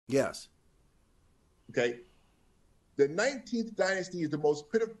Yes. Okay. The 19th dynasty is the most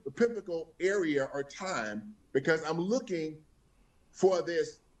pivotal area or time because I'm looking for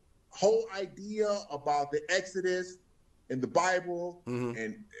this whole idea about the Exodus and the Bible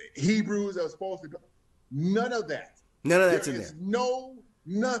and Hebrews are supposed to go. None of that. None of that's in There is there.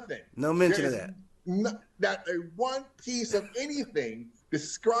 nothing. No mention of that. Not a one piece of anything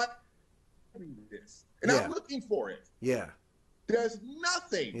describing this. And I'm looking for it. Yeah. There's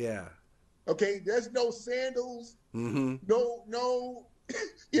nothing. Yeah. Okay. There's no sandals. Mm-hmm. No,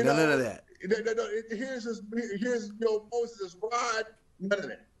 you know, none of that. Here's Moses' rod. None of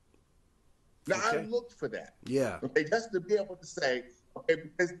that. Now I looked for that. Yeah. Okay, just to be able to say, okay,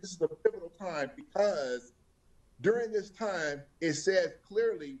 because this is a pivotal time, because during this time it says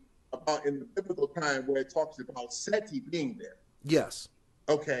clearly about in the biblical time where it talks about Seti being there. Yes.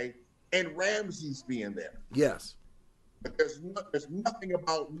 Okay, and Ramses being there. Yes. But there's nothing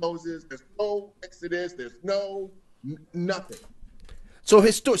about Moses. There's no Exodus. There's nothing. So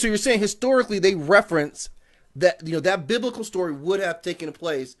so you're saying historically they reference that that biblical story would have taken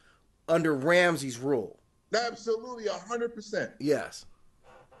place under Ramses' rule. Absolutely, 100%. Yes.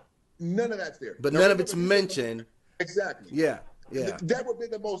 None of that's there. But none of it's mentioned. Exactly. Yeah. Yeah. That would be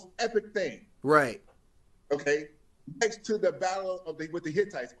the most epic thing. Right. Okay. Next to the battle with the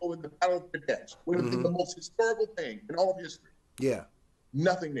Hittites, or with the battle of Kadesh, would be the most historical thing in all of history. Yeah.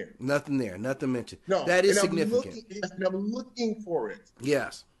 Nothing there. Nothing there. Nothing mentioned. No. That is significant. I'm looking for it.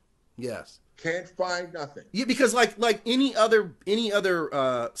 Yes. Yes. Can't find nothing. Yeah, because like any other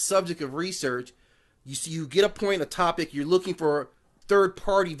subject of research, you get a point, a topic, you're looking for third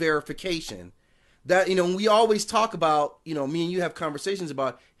party verification. That we always talk about, me and you have conversations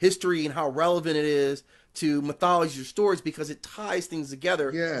about history and how relevant it is to mythology or stories because it ties things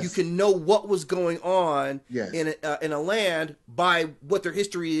together. Yes. You can know what was going on yes. in a land by what their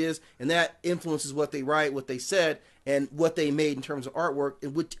history is, and that influences what they write, what they said, and what they made in terms of artwork,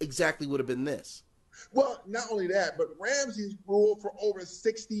 and which exactly would have been this. Well, not only that, but Ramses ruled for over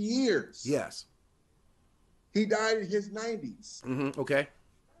 60 years. Yes. He died in his 90s. Mm-hmm. Okay.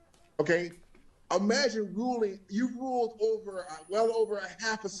 Okay. Imagine ruling. You ruled over well over a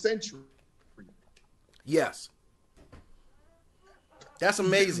half a century. Yes. That's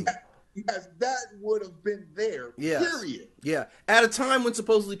amazing. Yes, that would have been there. Yes. Period. Yeah. At a time when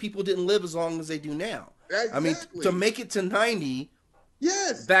supposedly people didn't live as long as they do now. Exactly. I mean, to make it to 90.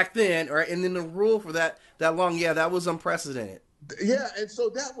 Yes. Back then, right, and then the rule for that long, yeah, that was unprecedented. Yeah, and so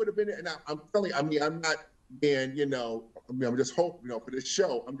that would have been it. And I'm telling you, I mean, I'm not being, I'm just hoping, for this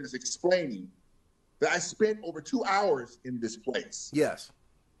show, I'm just explaining that I spent over 2 hours in this place. Yes.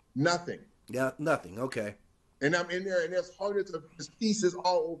 Nothing. Yeah, nothing. Okay. And I'm in there, and there's hundreds of pieces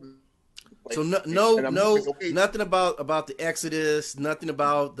all over the place. So nothing about the Exodus, nothing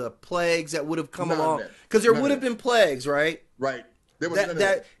about the plagues that would have come along, because there would have been plagues, right? Right.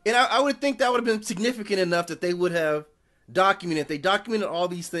 And I would think that would have been significant enough that they would have documented. They documented all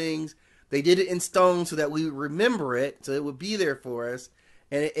these things. They did it in stone so that we would remember it, so it would be there for us.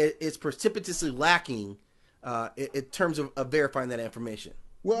 And it's precipitously lacking in terms of verifying that information.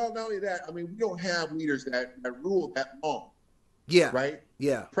 Well, not only that, I mean, we don't have leaders that rule that long. Yeah. Right?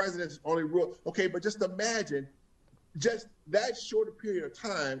 Yeah. Presidents only rule. Okay, but just imagine, just that short a period of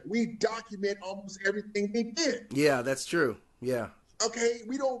time, we document almost everything they did. Yeah, that's true. Yeah. Okay,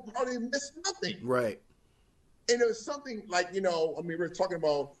 we don't hardly miss nothing. Right. And there's something like, I mean, we're talking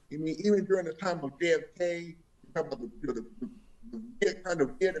about, even during the time of JFK, about the kind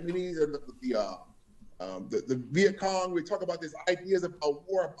of Vietnamese or the Viet Cong, we talk about these ideas about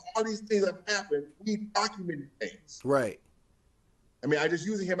war, all these things that happened, we documented things. Right. I mean, I'm just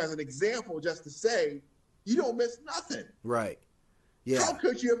using him as an example just to say, you don't miss nothing. Right. Yeah. How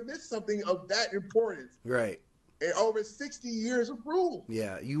could you have missed something of that importance? Right. In over 60 years of rule.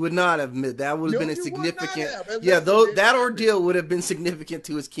 Yeah, you would not have missed. That would have been a significant. Yeah, that ordeal would have been significant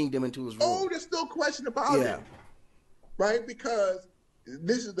to his kingdom and to his rule. Oh, there's no question about it. Right? Because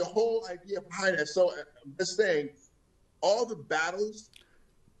this is the whole idea behind it. So I'm just saying, all the battles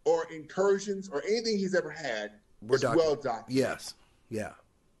or incursions or anything he's ever had was well documented. Yes. Yeah.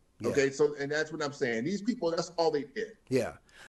 Okay, so, and that's what I'm saying. These people, that's all they did. Yeah.